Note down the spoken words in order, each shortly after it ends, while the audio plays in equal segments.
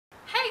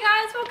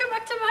guys, welcome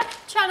back to my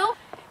channel.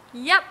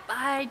 Yep,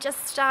 I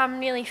just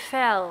nearly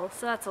fell,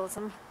 so that's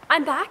awesome.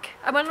 I'm back.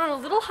 I went on a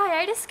little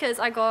hiatus because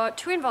I got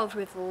too involved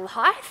with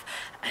life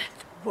and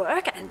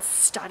work and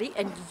study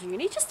and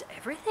uni, just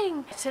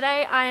everything.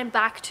 Today I am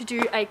back to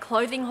do a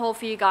clothing haul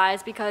for you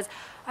guys because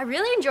I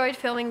really enjoyed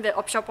filming the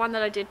op shop one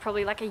that I did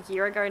probably like a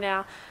year ago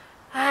now.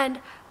 And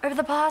over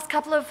the past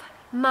couple of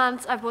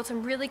months I've bought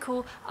some really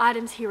cool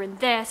items here and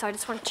there, so I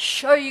just wanted to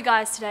show you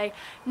guys today,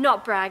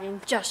 not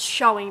bragging, just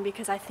showing,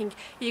 because I think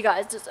you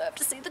guys deserve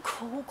to see the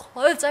cool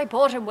clothes I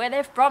bought and where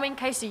they're from in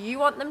case you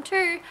want them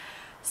too.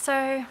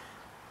 So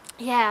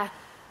yeah,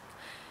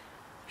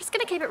 I'm just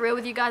gonna keep it real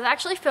with you guys. I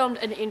actually filmed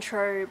an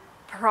intro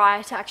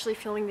prior to actually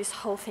filming this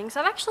whole thing,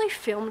 so I've actually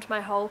filmed my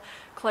whole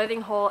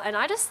clothing haul and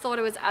I just thought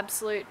it was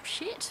absolute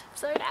shit,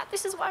 so now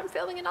this is why I'm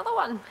filming another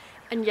one.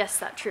 And yes,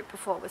 that trip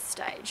before was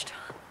staged.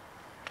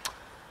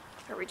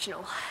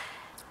 Original.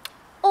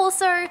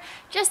 Also,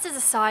 just as a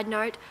side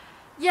note,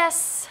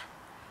 yes,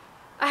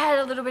 I had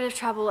a little bit of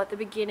trouble at the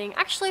beginning,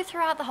 actually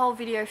throughout the whole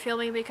video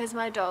filming, because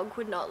my dog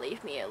would not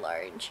leave me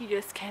alone. She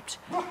just kept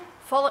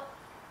following.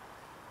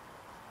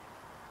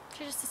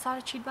 She just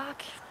decided she'd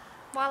bark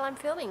while I'm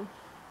filming.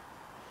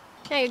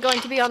 Now you're going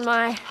to be on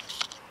my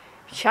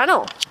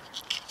channel,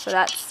 so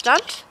that's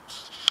stunt.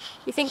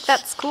 You think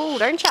that's cool,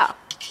 don't ya?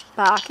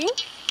 Barking.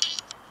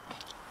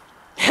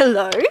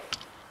 Hello?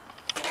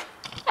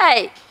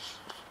 Hey,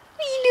 what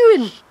are you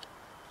doing?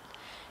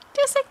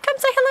 Just come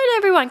say hello to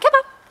everyone. Come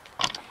on.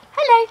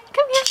 Hello,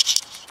 come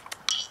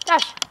here.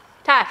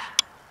 Tash,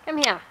 come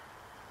here.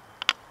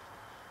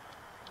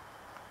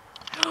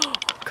 Oh,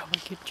 come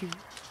and get you.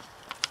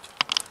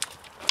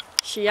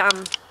 She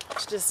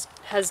just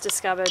has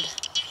discovered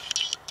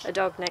a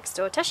dog next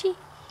door. Tashy.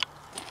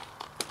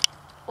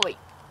 Oi.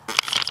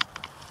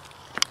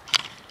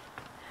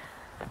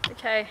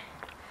 Okay.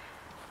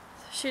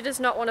 She does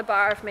not want a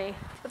bar of me.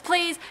 But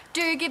please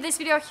do give this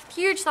video a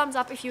huge thumbs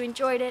up if you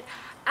enjoyed it,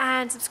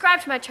 and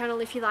subscribe to my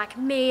channel if you like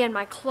me and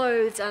my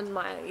clothes and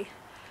my...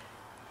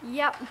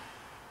 Yep.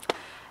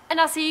 And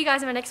I'll see you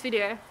guys in my next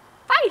video.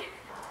 Bye!